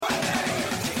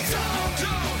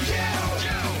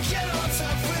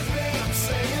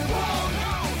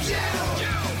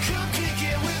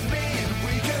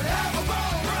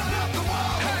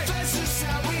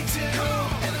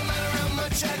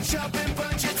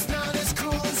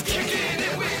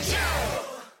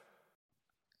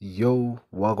Yo,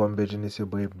 welcome bitchin', it's your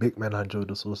boy Big Man Hancho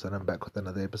the Sauce, and I'm back with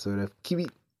another episode of Kiwi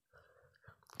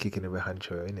Kicking It with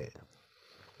Hancho, innit?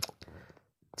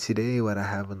 Today, what I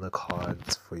have on the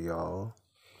cards for y'all: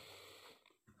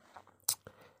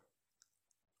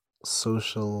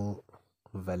 social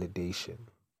validation.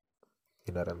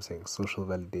 You know what I'm saying? Social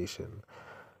validation.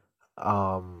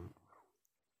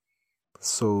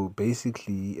 So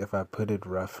basically, if I put it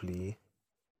roughly,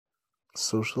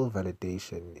 social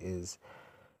validation is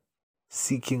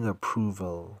seeking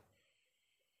approval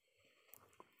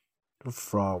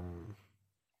from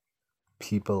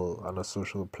people on a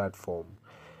social platform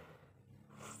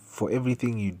for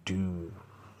everything you do,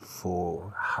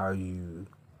 for how you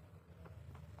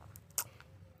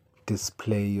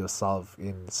display yourself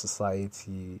in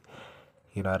society.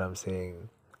 You know what I'm saying?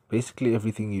 Basically,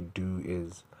 everything you do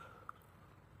is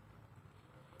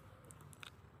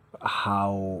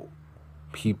how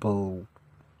people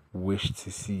wish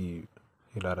to see you.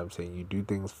 You know what I'm saying? You do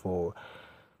things for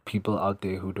people out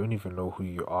there who don't even know who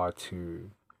you are to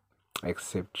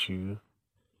accept you,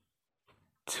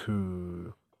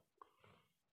 to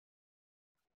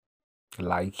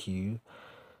like you.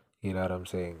 You know what I'm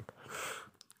saying?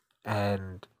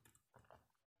 And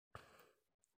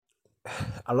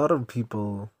a lot of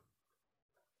people,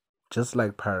 just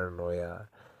like paranoia,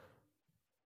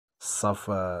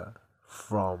 suffer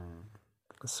from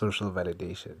social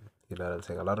validation. You know what I'm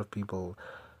saying? A lot of people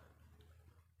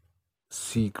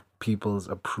seek people's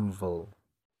approval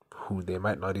who they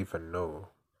might not even know.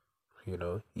 You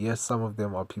know, yes, some of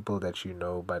them are people that you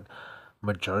know, but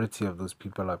majority of those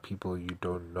people are people you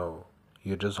don't know.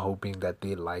 You're just hoping that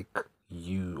they like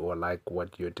you or like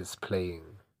what you're displaying,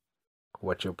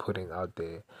 what you're putting out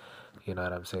there. You know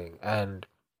what I'm saying? And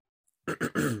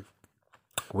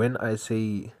when I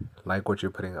say like what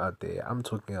you're putting out there, I'm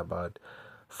talking about,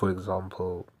 for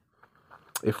example,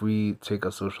 if we take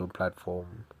a social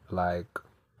platform like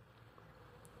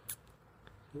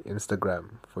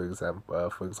Instagram, for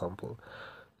example,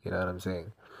 you know what I'm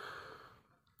saying?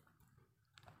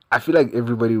 I feel like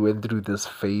everybody went through this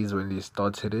phase when they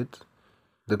started it.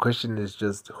 The question is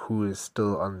just who is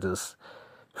still on this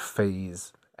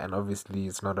phase, and obviously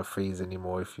it's not a phase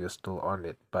anymore if you're still on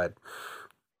it. But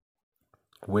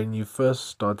when you first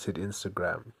started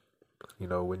Instagram, you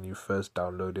know, when you first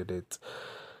downloaded it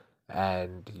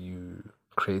and you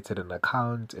created an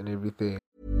account and everything.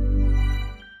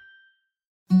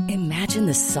 Imagine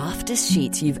the softest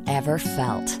sheets you've ever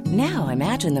felt. Now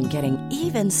imagine them getting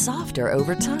even softer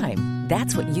over time.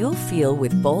 That's what you'll feel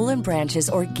with Boll & Branch's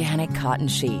organic cotton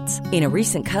sheets. In a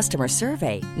recent customer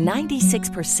survey,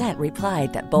 96%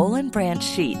 replied that Boll & Branch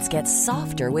sheets get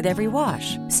softer with every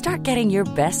wash. Start getting your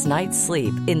best night's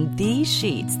sleep in these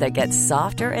sheets that get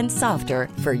softer and softer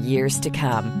for years to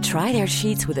come. Try their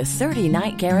sheets with a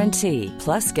 30-night guarantee.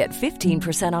 Plus, get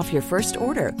 15% off your first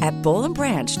order at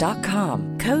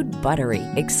bollandbranch.com. Code BUTTERY.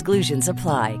 Exclusions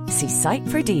apply. See site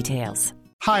for details.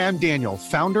 Hi, I'm Daniel,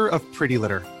 founder of Pretty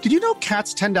Litter. Did you know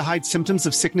cats tend to hide symptoms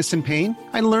of sickness and pain?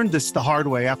 I learned this the hard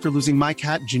way after losing my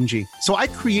cat, Gingy. So I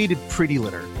created Pretty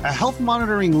Litter, a health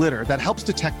monitoring litter that helps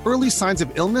detect early signs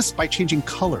of illness by changing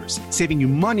colors, saving you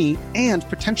money and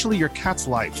potentially your cat's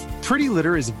life. Pretty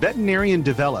Litter is veterinarian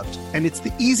developed, and it's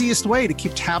the easiest way to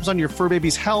keep tabs on your fur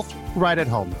baby's health right at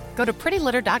home. Go to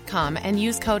prettylitter.com and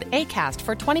use code ACAST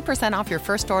for 20% off your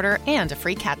first order and a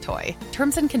free cat toy.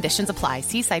 Terms and conditions apply.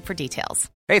 See site for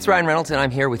details. Hey, it's Ryan Reynolds, and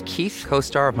I'm here with Keith,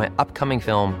 co-star of my upcoming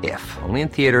film, If, only in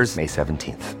theaters May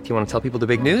 17th. Do you want to tell people the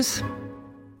big news?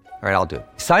 All right, I'll do it.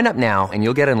 Sign up now and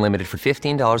you'll get unlimited for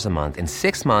 $15 a month and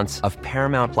 6 months of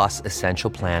Paramount Plus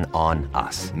Essential Plan on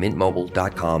us.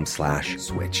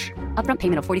 MintMobile.com/switch. Upfront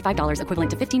payment of $45 equivalent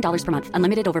to $15 per month.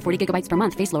 Unlimited over 40 gigabytes per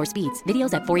month. Face lower speeds.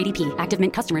 Videos at 480p. Active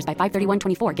Mint customers by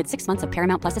 531.24 get 6 months of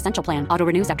Paramount Plus Essential Plan. Auto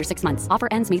renews after 6 months. Offer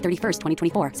ends May 31st,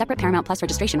 2024. Separate Paramount Plus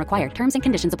registration required. Terms and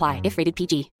conditions apply if rated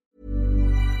PG.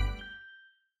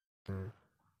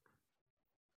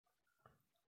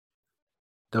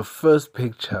 The first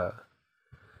picture,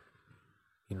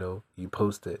 you know, you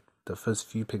posted, the first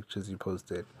few pictures you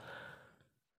posted,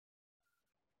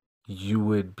 you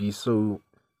would be so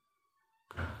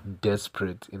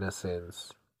desperate, in a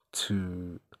sense,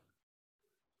 to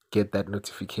get that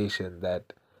notification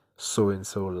that so and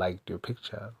so liked your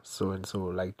picture, so and so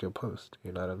liked your post.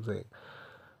 You know what I'm saying?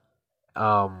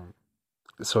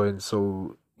 So and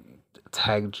so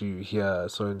tagged you here,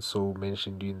 so and so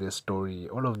mentioned you in their story.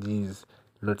 All of these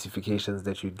notifications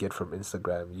that you'd get from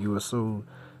Instagram, you were so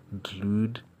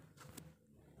glued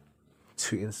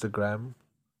to Instagram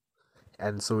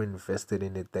and so invested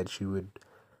in it that you would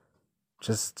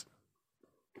just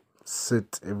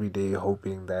sit every day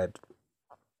hoping that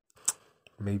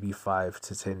maybe 5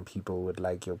 to 10 people would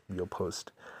like your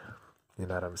post. You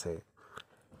know what I'm saying?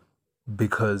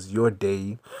 Because your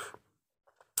day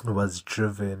was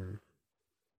driven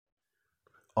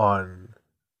on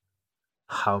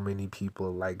how many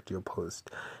people liked your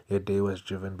post. Your day was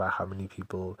driven by how many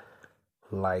people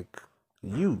like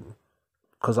you.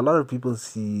 Because a lot of people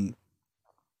see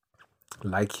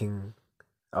liking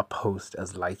a post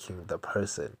as liking the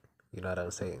person. You know what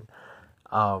I'm saying?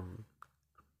 Um,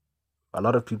 a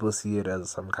lot of people see it as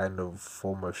some kind of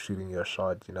form of shooting your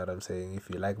shot. You know what I'm saying? If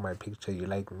you like my picture, you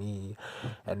like me,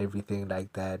 and everything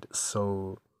like that.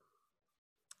 So,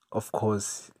 of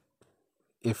course,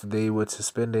 if they were to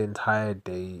spend the entire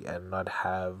day and not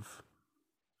have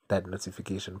that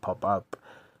notification pop up,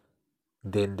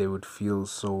 then they would feel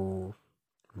so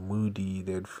moody,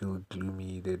 they'd feel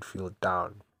gloomy, they'd feel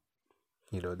down.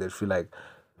 They'd feel like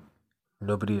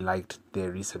nobody liked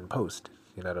their recent post.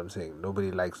 You know what I'm saying?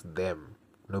 Nobody likes them.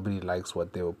 Nobody likes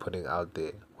what they were putting out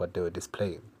there, what they were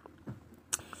displaying.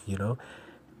 You know?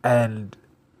 And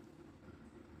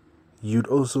you'd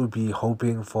also be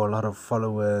hoping for a lot of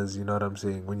followers. You know what I'm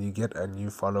saying? When you get a new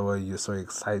follower, you're so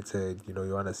excited. You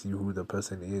want to see who the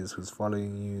person is who's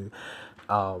following you.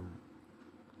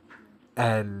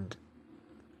 And,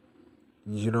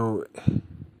 you know,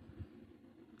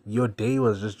 your day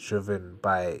was just driven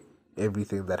by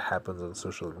everything that happens on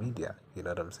social media. You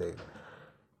know what I'm saying?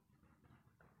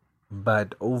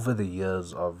 But over the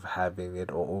years of having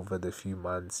it, or over the few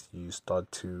months, you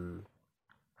start to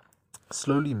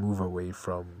slowly move away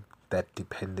from that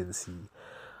dependency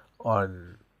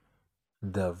on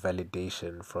the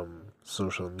validation from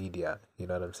social media. You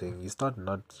know what I'm saying? You start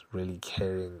not really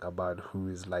caring about who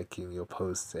is liking your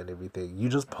posts and everything. You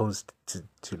just post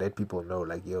to let people know,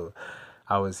 like, yo,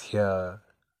 I was here,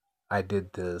 I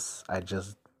did this, I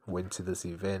just went to this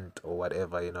event or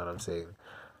whatever. You know what I'm saying?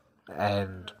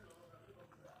 And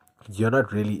you're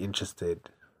not really interested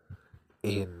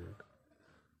in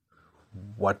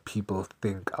what people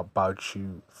think about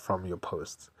you from your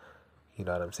posts. You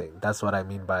know what I'm saying? That's what I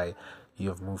mean by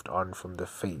you've moved on from the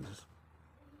phase.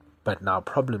 But now,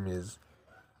 problem is,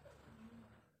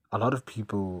 a lot of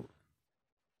people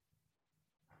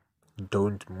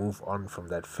don't move on from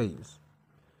that phase.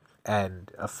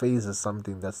 And a phase is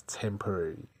something that's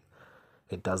temporary.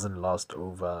 It doesn't last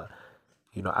over,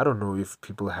 I don't know if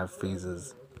people have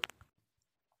phases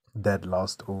that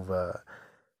last over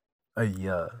a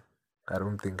year. I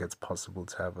don't think it's possible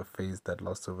to have a phase that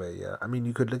lasts over a year. I mean,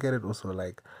 you could look at it also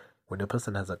like when a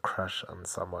person has a crush on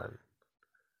someone,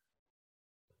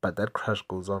 but that crush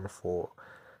goes on for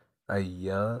a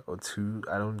year or two.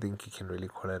 I don't think you can really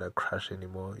call it a crush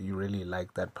anymore. You really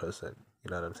like that person.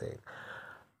 You know what I'm saying?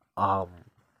 Um,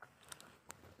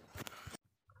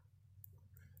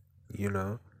 you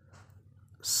know,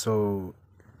 so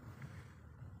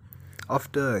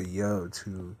after a year or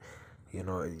two, you're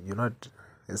not.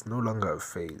 It's no longer a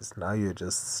phase. Now you're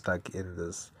just stuck in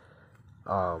this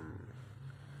um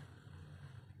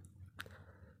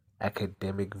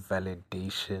academic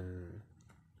validation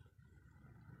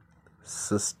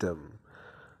system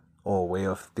or way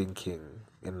of thinking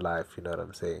in life. You know what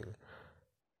I'm saying?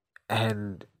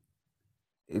 And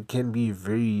it can be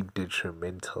very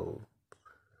detrimental.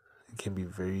 It can be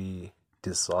very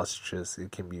disastrous.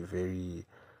 It can be very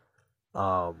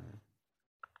um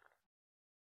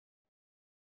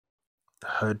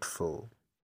hurtful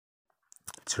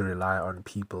to rely on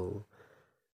people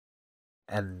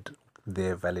and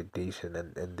their validation,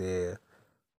 and their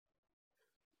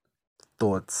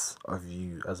thoughts of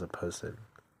you as a person,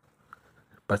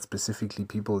 but specifically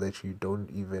people that you don't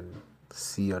even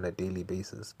see on a daily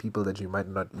basis, people that you might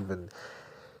not even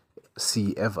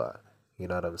see ever. You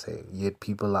know what I'm saying? Yet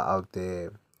people are out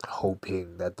there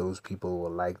hoping that those people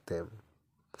will like them.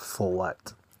 For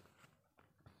what?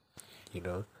 You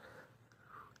know?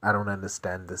 I don't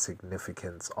understand the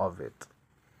significance of it.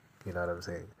 You know what I'm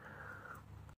saying?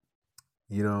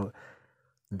 You know,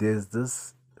 there's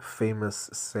this famous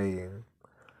saying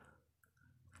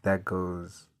that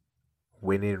goes,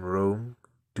 when in Rome,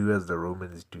 do as the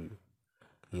Romans do.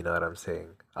 You know what I'm saying?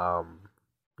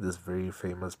 This very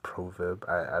famous proverb.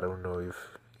 I don't know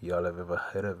if y'all have ever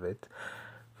heard of it,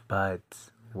 but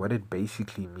what it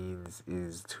basically means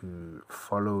is to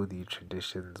follow the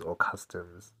traditions or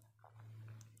customs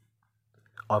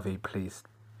of a place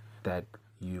that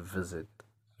you visit.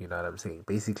 You know what I'm saying?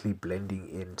 Basically blending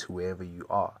into wherever you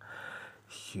are,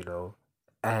 you know?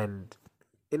 And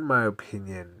in my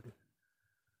opinion,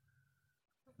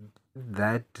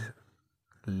 that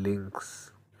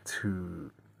links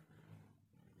to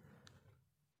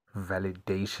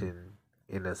validation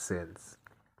in a sense,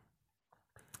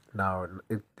 Now,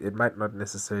 it might not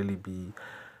necessarily be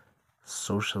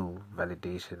social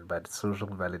validation, but social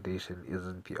validation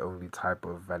isn't the only type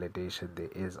of validation there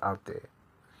is out there.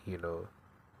 You know,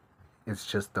 it's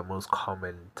just the most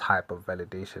common type of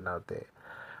validation out there.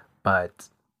 But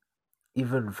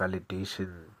even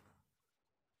validation,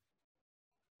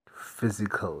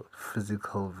 physical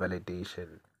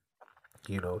validation,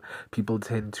 people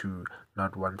tend to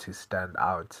not want to stand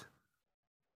out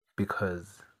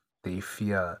because they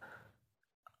fear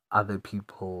other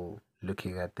people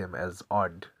looking at them as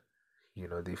odd.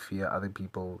 They fear other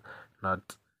people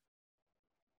not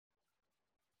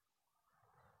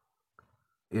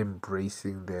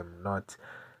embracing them, not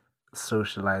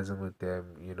socializing with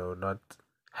them, not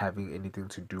having anything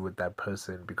to do with that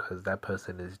person because that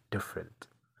person is different.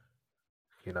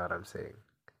 You know what I'm saying?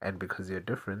 And because you're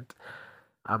different,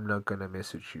 I'm not gonna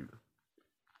mess with you.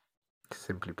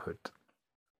 Simply put.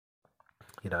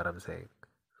 You know what I'm saying?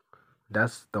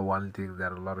 That's the one thing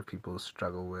that a lot of people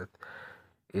struggle with.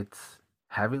 It's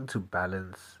having to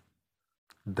balance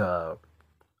the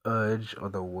urge or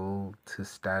the will to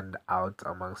stand out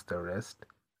amongst the rest,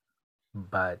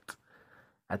 but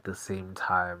at the same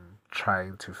time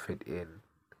trying to fit in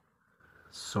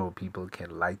so people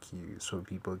can like you, so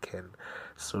people can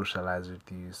socialize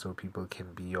with you, so people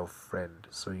can be your friend,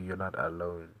 so you're not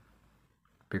alone.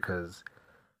 Because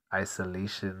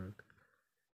isolation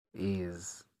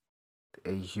is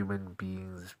a human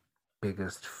being's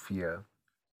biggest fear,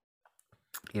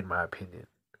 in my opinion.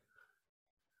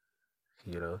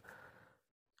 You know,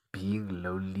 being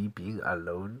lonely, being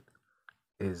alone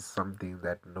is something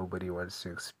that nobody wants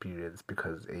to experience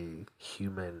because a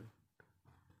human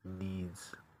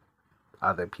needs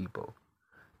other people.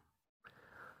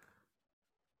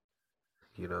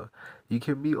 You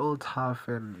can be all tough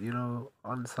and,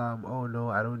 on some, oh no,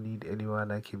 I don't need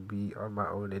anyone, I can be on my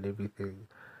own and everything.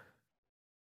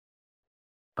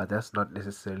 But that's not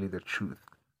necessarily the truth.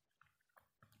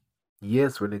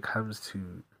 Yes, when it comes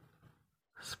to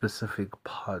specific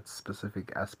parts,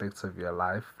 specific aspects of your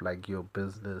life, like your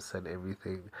business and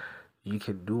everything, you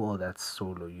can do all that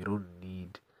solo. You don't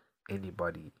need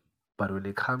anybody. But when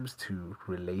it comes to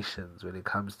relations, when it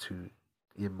comes to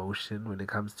emotion, when it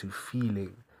comes to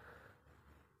feeling,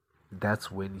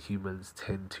 that's when humans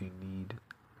tend to need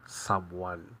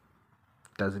someone.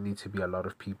 Doesn't need to be a lot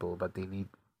of people, but they need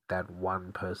that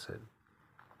one person,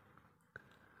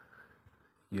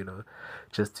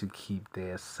 just to keep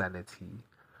their sanity,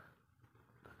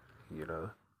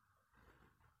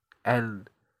 and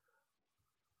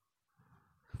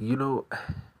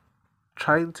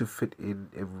trying to fit in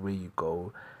everywhere you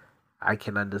go. I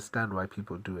can understand why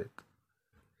people do it.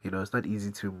 It's not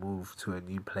easy to move to a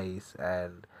new place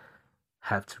and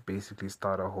have to basically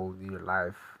start a whole new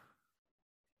life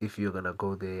if you're gonna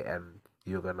go there and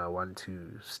you're gonna want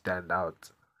to stand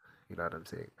out. You know what I'm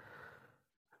saying?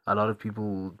 A lot of people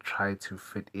will try to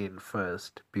fit in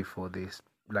first before they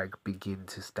begin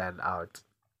to stand out,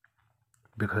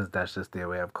 because that's just their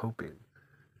way of coping.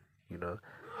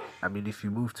 I mean, if you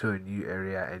move to a new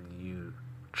area and you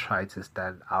try to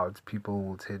stand out, people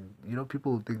will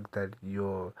people will think that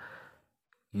you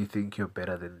think you're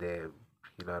better than them.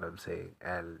 You know what I'm saying?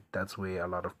 And that's where a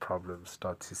lot of problems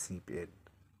start to seep in,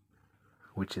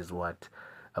 which is what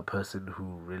a person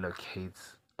who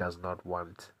relocates does not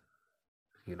want.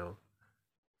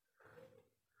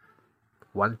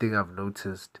 One thing I've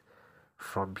noticed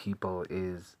from people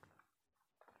is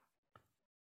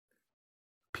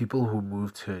people who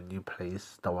move to a new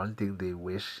place, the one thing they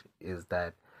wish is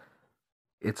that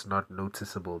it's not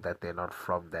noticeable that they're not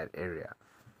from that area.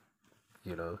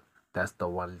 That's the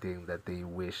one thing that they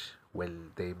wish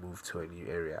when they move to a new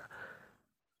area.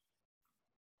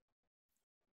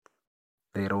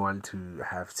 They don't want to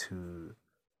have to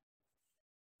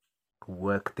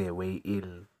work their way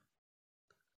in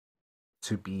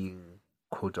to being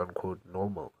quote unquote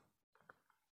normal.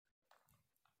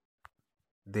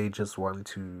 They just want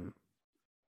to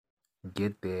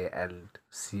get there and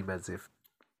seem as if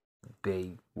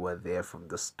they were there from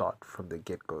the start, from the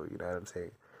get-go. You know what I'm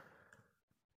saying?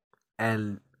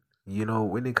 And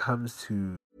when it comes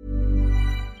to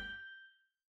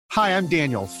Hi, I'm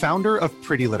Daniel, founder of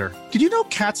Pretty Litter. Did you know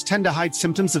cats tend to hide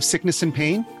symptoms of sickness and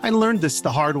pain? I learned this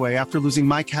the hard way after losing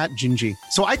my cat, Gingy.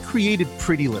 So I created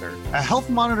Pretty Litter, a health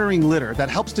monitoring litter that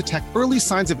helps detect early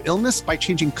signs of illness by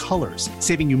changing colors,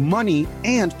 saving you money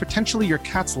and potentially your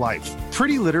cat's life.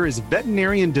 Pretty Litter is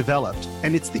veterinarian developed,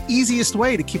 and it's the easiest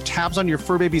way to keep tabs on your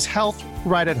fur baby's health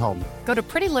right at home. Go to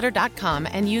prettylitter.com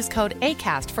and use code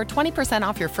ACAST for 20%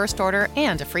 off your first order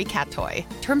and a free cat toy.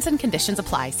 Terms and conditions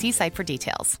apply. See site for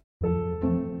details.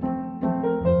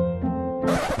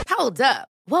 Hold up.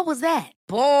 What was that?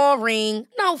 Boring.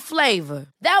 No flavor.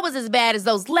 That was as bad as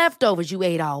those leftovers you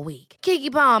ate all week.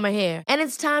 Keke Palmer here, and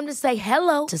it's time to say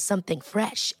hello to something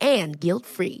fresh and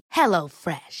guilt-free. Hello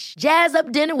Fresh. Jazz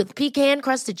up dinner with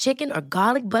pecan-crusted chicken or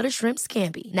garlic butter shrimp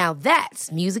scampi. Now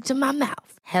that's music to my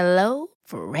mouth. Hello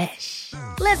Fresh.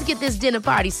 Let's get this dinner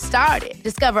party started.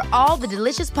 Discover all the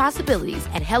delicious possibilities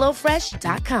at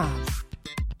hellofresh.com.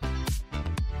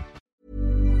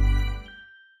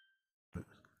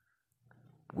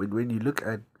 When you look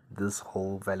at this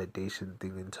whole validation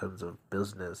thing in terms of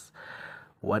business,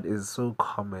 what is so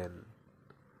common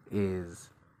is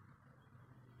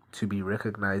to be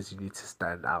recognized, you need to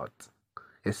stand out.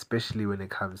 Especially when it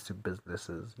comes to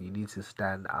businesses, you need to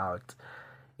stand out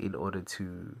in order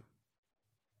to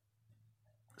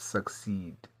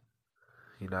succeed.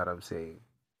 You know what I'm saying?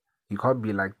 You can't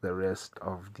be like the rest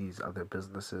of these other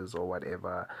businesses or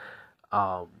whatever,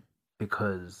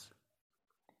 because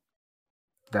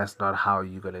that's not how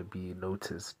you're gonna be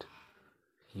noticed.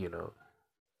 You know,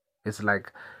 it's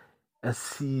like a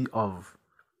sea of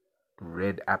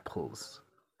red apples,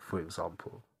 for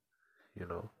example. You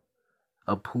know,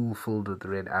 a pool filled with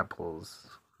red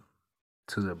apples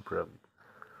to the brim.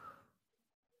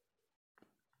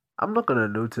 I'm not gonna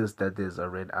notice that there's a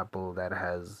red apple that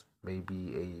has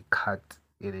maybe a cut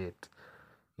in it,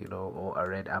 you know, or a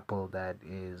red apple that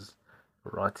is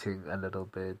rotting a little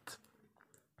bit,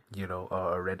 you know,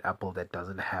 or a red apple that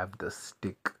doesn't have the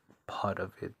stick part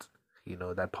of it, you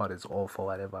know, that part is off or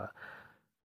whatever.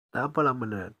 The apple I'm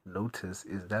gonna notice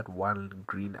is that one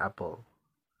green apple.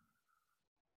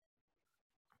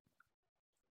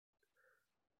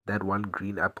 That one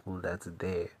green apple that's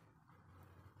there,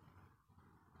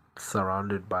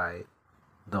 surrounded by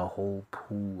the whole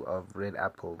pool of red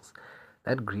apples.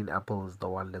 That green apple is the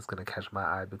one that's gonna catch my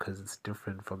eye because it's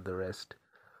different from the rest.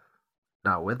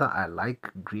 Now, whether I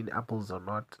like green apples or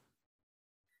not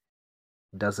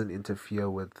doesn't interfere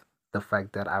with the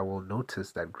fact that I will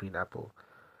notice that green apple.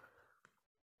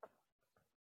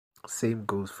 Same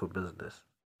goes for business,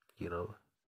 you know.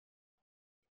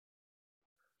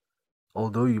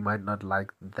 Although you might not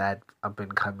like that up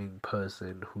and coming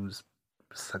person who's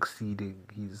succeeding,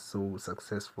 he's so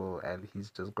successful and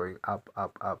he's just going up,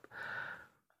 up, up.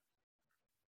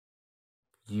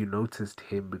 You noticed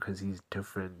him because he's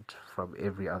different from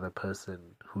every other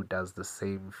person who does the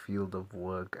same field of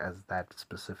work as that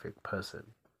specific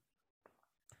person.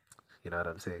 You know what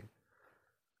I'm saying?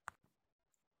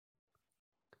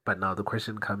 But now the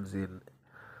question comes in,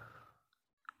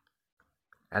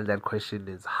 and that question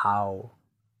is, how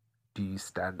do you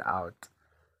stand out,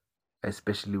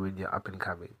 especially when you're up and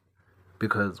coming?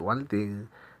 Because one thing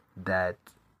that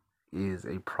is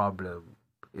a problem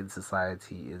in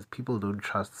society is people don't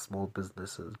trust small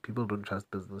businesses. People don't trust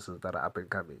businesses that are up and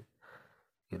coming.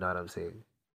 You know what I'm saying?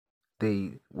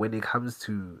 When it comes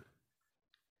to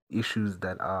issues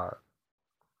that are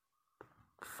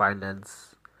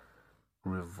finance,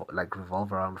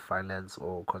 revolve around finance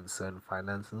or concern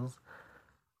finances,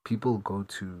 people go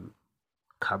to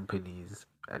companies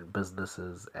and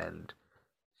businesses and,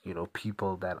 you know,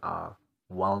 people that are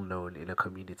well known in a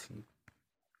community.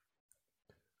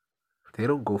 They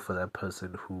don't go for that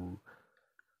person who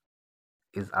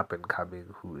is up and coming,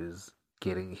 who is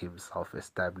getting himself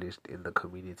established in the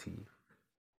community,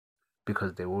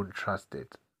 because they won't trust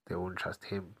it. They won't trust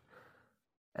him.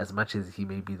 As much as he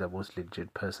may be the most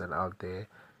legit person out there,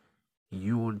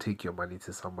 you won't take your money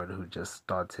to someone who just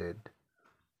started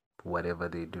whatever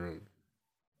they're doing.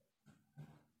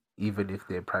 Even if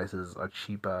their prices are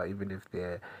cheaper, even if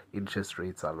their interest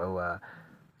rates are lower,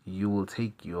 you will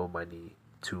take your money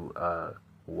to a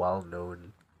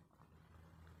well-known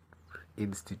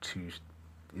institution,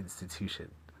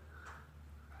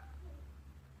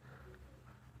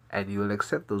 and you will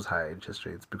accept those higher interest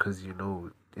rates because you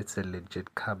know it's a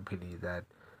legit company that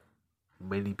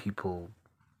many people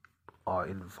are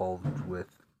involved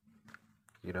with,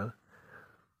 you know.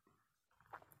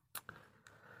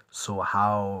 So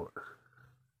how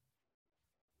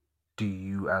do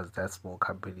you, as that small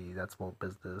company, that small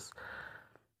business,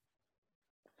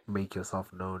 make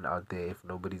yourself known out there if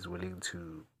nobody's willing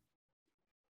to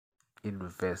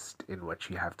invest in what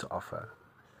you have to offer?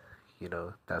 You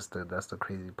know, that's the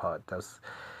crazy part. That's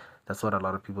what a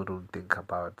lot of people don't think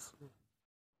about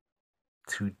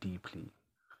too deeply,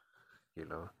 you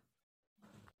know.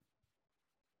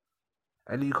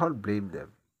 And you can't blame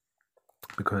them,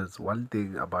 because one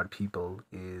thing about people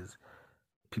is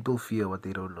people fear what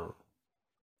they don't know.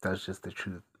 That's just the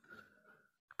truth.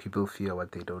 People fear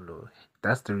what they don't know.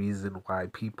 That's the reason why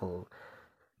people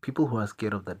who are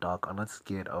scared of the dark are not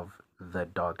scared of the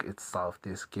dark itself.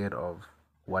 They're scared of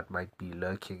what might be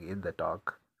lurking in the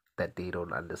dark that they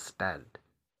don't understand,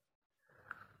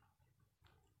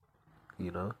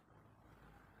 you know?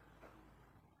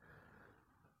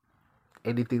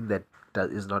 Anything that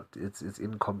is not, it's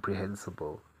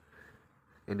incomprehensible.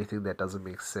 Anything that doesn't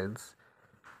make sense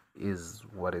is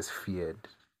what is feared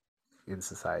in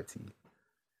society.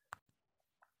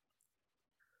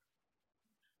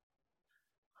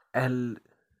 And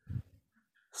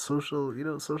social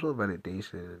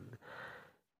validation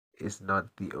is not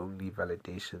the only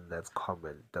validation that's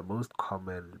common. The most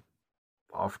common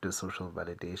after social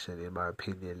validation, in my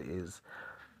opinion, is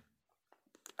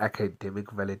academic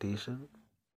validation.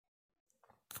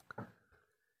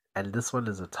 And this one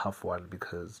is a tough one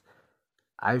because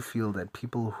I feel that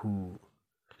people who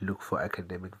look for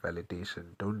academic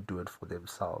validation don't do it for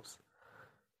themselves.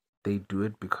 They do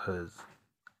it because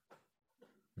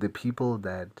the people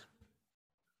that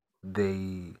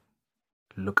they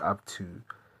look up to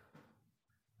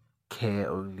care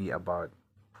only about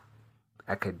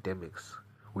academics,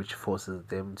 which forces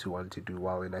them to want to do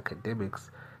well in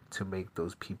academics to make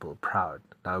those people proud.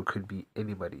 Now, it could be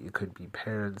anybody, it could be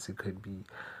parents, it could be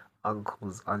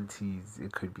uncles, aunties,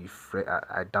 it could be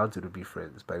I doubt it would be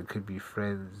friends, but it could be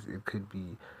friends, it could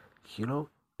be,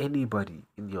 anybody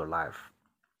in your life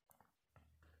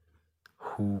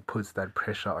who puts that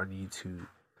pressure on you to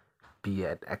be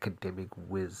an academic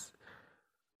whiz,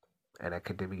 an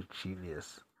academic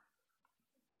genius.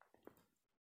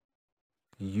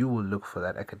 You will look for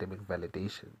that academic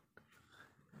validation.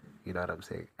 You know what I'm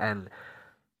saying? And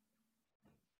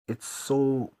it's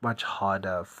so much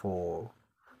harder for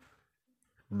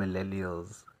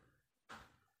millennials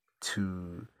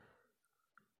to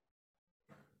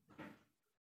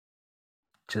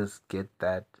just get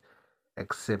that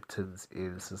acceptance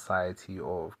in society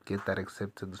or get that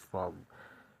acceptance from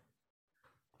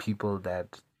people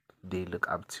that they look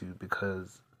up to,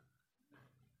 because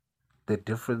the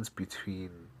difference between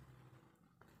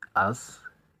us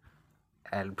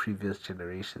and previous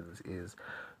generations is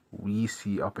we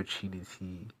see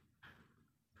opportunity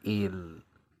in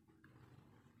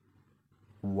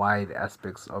wide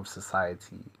aspects of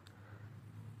society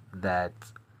that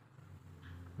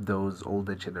those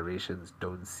older generations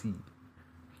don't see.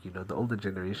 The older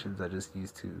generations are just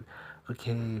used to,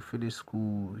 okay, finish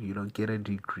school, get a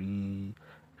degree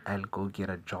and go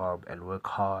get a job and work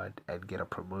hard and get a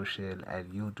promotion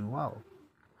and you'll do well.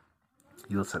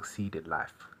 You'll succeed in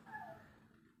life.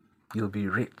 You'll be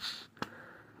rich.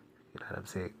 You know what I'm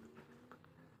saying?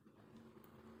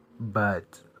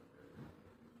 But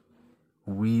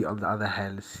we, on the other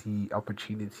hand, see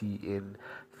opportunity in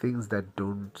things that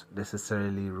don't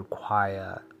necessarily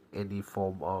require any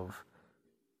form of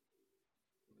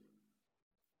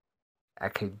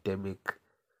academic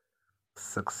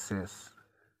success.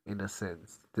 In a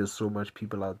sense, there's so much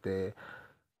people out there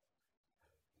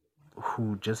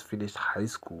who just finished high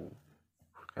school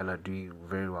and are doing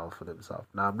very well for themselves.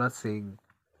 Now, I'm not saying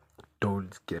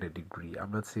don't get a degree.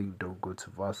 I'm not saying don't go to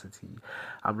varsity.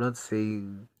 I'm not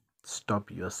saying stop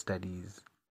your studies.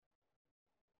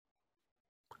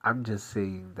 I'm just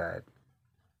saying that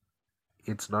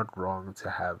it's not wrong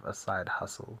to have a side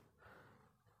hustle.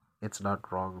 It's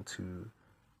not wrong to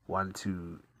want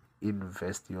to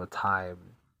invest your time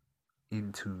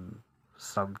into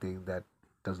something that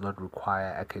does not require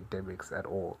academics at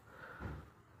all.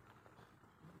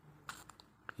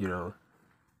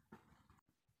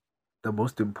 The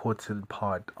most important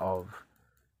part of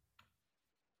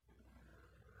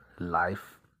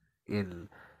life in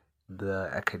the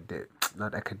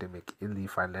not academic, in the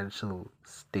financial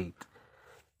state,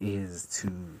 is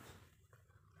to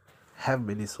have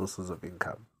many sources of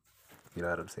income. You know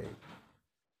what I'm saying?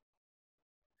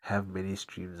 Have many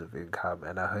streams of income.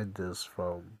 And I heard this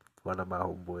from one of my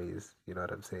homeboys. You know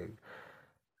what I'm saying?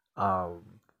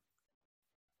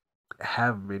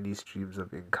 Have many streams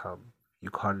of income. You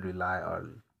can't rely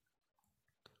on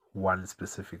one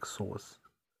specific source.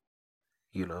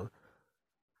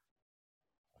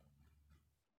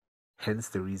 Hence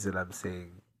the reason I'm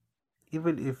saying,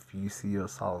 even if you see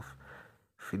yourself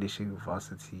finishing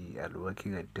varsity and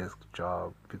working a desk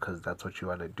job because that's what you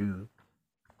want to do,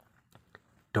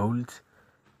 don't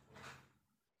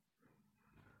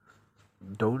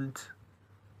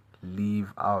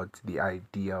leave out the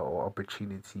idea or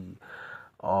opportunity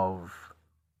of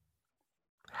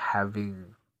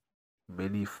having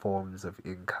many forms of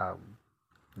income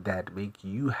that make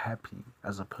you happy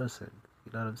as a person.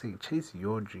 You know what I'm saying? Chase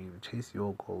your dream, chase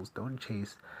your goals. Don't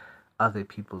chase other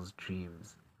people's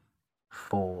dreams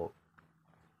for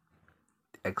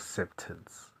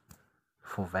acceptance,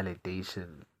 for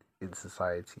validation in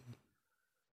society.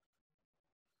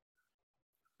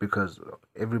 because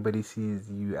everybody sees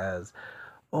you as,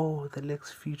 oh, the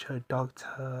next future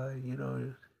doctor,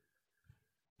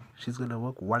 she's gonna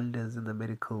work wonders in the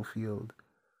medical field.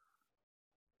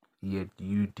 Yet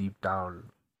you deep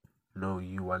down know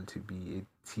you want to be a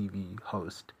TV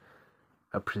host,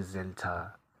 a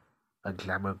presenter, a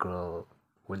glamour girl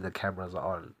when the cameras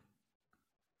are on.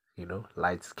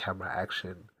 Lights, camera,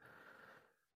 action.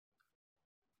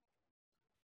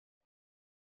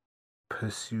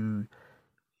 Pursue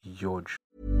your dream.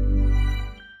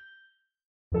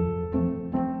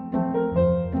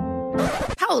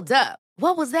 Hold up.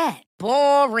 What was that?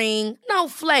 Boring. No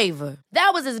flavor.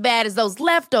 That was as bad as those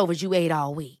leftovers you ate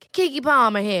all week. Keke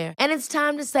Palmer here. And it's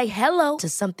time to say hello to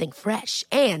something fresh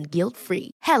and guilt-free.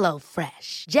 Hello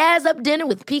Fresh. Jazz up dinner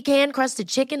with pecan-crusted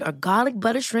chicken or garlic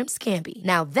butter shrimp scampi.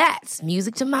 Now that's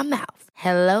music to my mouth.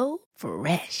 Hello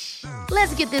Fresh.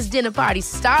 Let's get this dinner party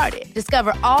started.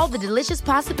 Discover all the delicious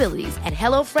possibilities at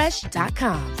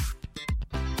hellofresh.com.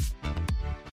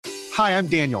 Hi, I'm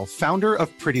Daniel, founder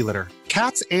of Pretty Litter.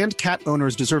 Cats and cat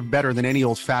owners deserve better than any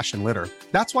old-fashioned litter.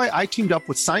 That's why I teamed up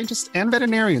with scientists and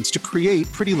veterinarians to create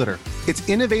Pretty Litter. Its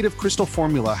innovative crystal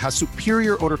formula has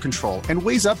superior odor control and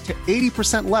weighs up to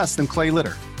 80% less than clay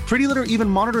litter. Pretty Litter even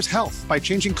monitors health by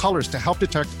changing colors to help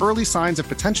detect early signs of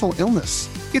potential illness.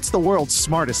 It's the world's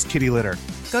smartest kitty litter.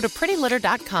 Go to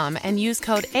prettylitter.com and use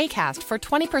code ACAST for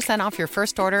 20% off your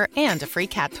first order and a free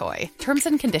cat toy. Terms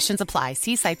and conditions apply.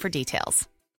 See site for details.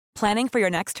 Planning for your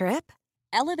next trip?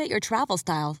 Elevate your travel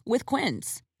style with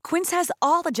Quince. Quince has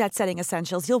all the jet-setting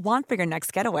essentials you'll want for your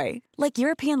next getaway, like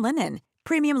European linen,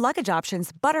 premium luggage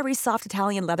options, buttery soft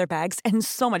Italian leather bags, and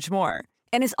so much more.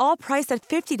 And is all priced at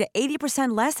 50 to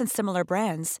 80% less than similar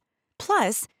brands.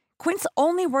 Plus, Quince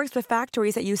only works with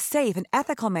factories that use safe and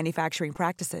ethical manufacturing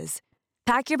practices.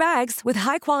 Pack your bags with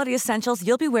high-quality essentials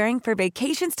you'll be wearing for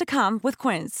vacations to come with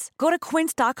Quince. Go to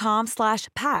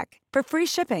quince.com/pack for free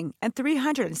shipping and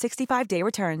 365-day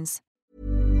returns.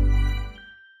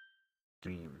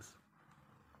 Dreams.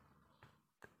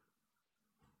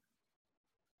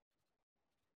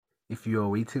 If you are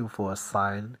waiting for a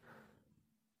sign,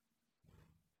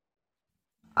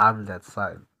 I'm that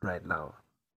sign right now.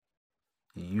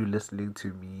 You listening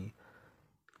to me,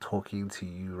 talking to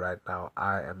you right now,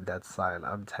 I am that sign.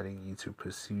 I'm telling you to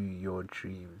pursue your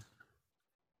dreams.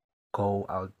 Go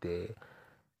out there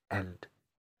and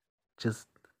just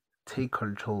take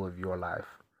control of your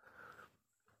life.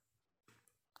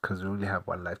 Because we only have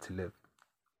one life to live.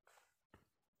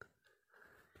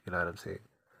 You know what I'm saying?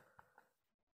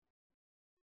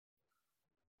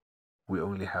 We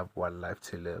only have one life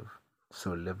to live.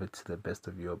 So live it to the best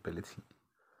of your ability.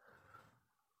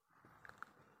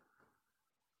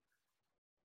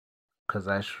 Because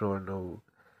I sure know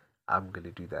I'm going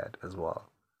to do that as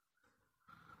well.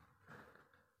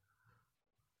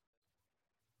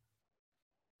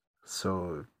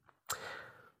 So,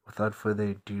 without further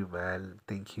ado, man,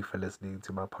 thank you for listening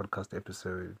to my podcast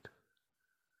episode.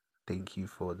 Thank you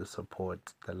for the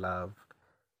support, the love.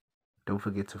 Don't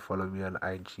forget to follow me on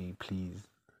IG, please.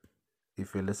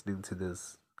 If you're listening to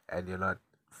this and you're not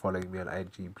following me on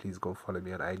IG, please go follow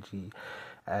me on IG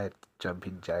at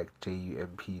jumpingjack,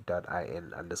 JUMP.IN_JACK.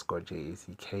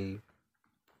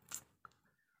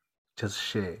 Just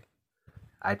share.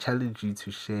 I challenge you to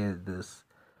share this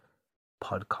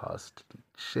podcast.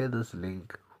 Share this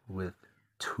link with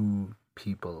 2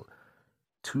 people,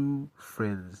 2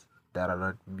 friends that are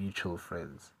not mutual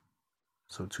friends.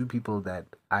 So 2 people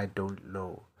that I don't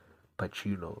know, but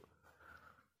you know.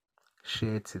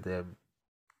 Share to them.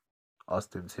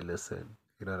 Ask them to listen.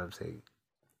 You know what I'm saying?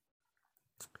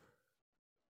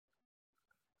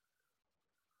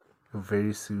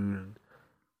 Very soon,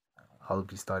 I'll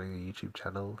be starting a YouTube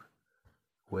channel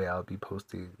where I'll be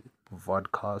posting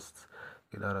vodcasts.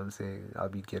 You know what I'm saying? I'll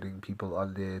be getting people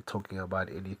on there talking about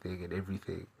anything and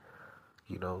everything.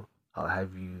 I'll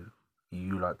have you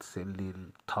lot send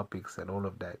in topics and all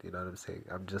of that. You know what I'm saying?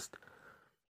 I'm just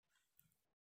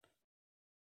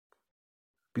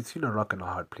between a rock and a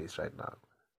hard place right now.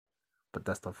 But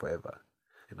that's not forever.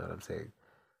 You know what I'm saying?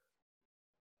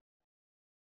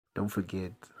 Don't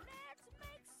forget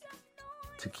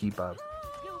to keep up.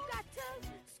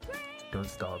 Don't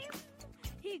stop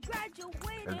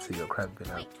until you're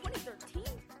cramping up.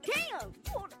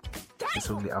 It's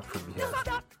only up from here.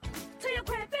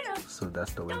 So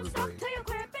that's the way we're going.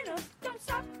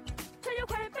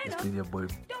 It's been your boy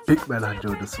Big Man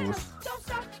Joe the Sauce.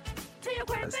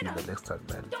 I'll see you in the next time,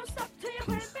 man.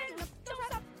 Peace.